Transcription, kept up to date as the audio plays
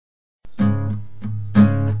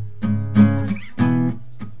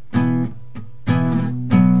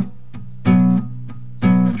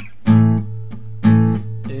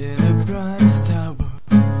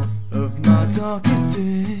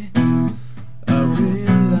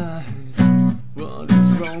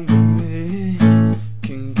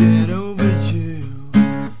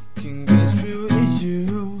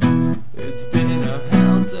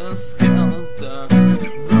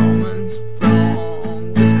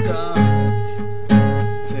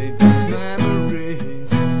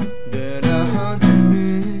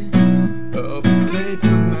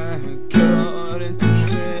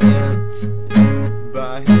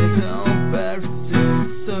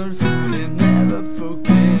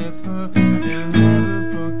her, you'll never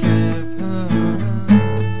forgive her.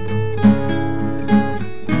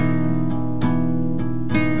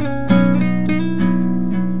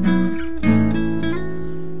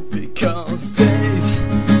 Because days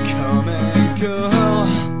come and go,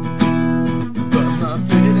 but my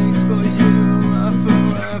feelings for you are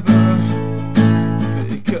forever.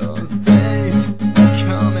 Because days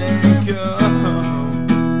come and go,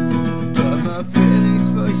 but my feelings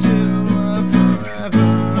for you are forever.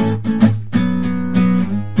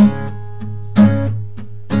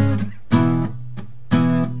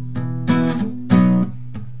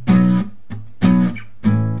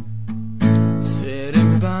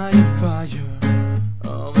 Sitting by a fire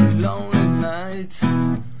on a lonely night,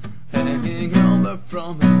 hanging over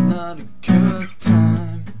from another good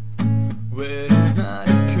time, with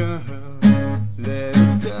another girl,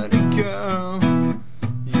 little dirty girl.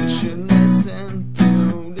 You should listen to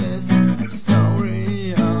this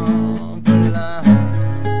story of life.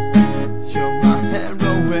 You're my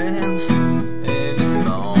heroine in this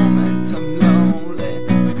moment I'm lonely,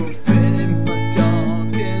 fulfilling my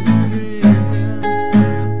darkest dreams.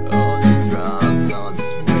 All these drugs, all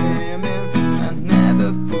this women, I never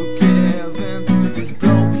forgiven this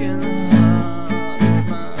broken heart of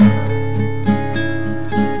mine.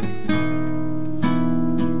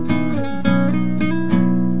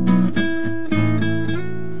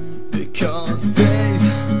 Because days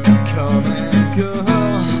come and go,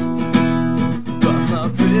 but my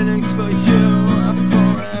feelings for you are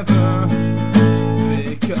forever.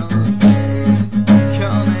 Because days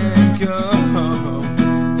come and go,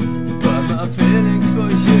 but my feelings for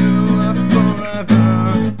you are forever.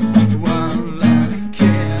 One last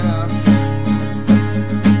kiss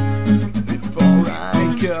before I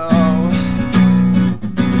go.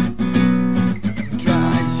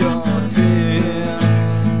 Dry your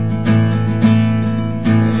tears.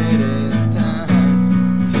 It is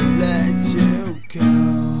time to let you go.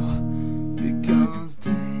 Because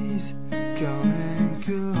days come and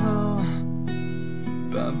go,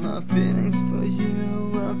 but my feelings for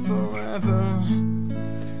you are forever.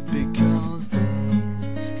 Because days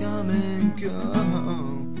come and go,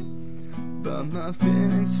 but my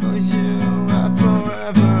feelings for you are forever.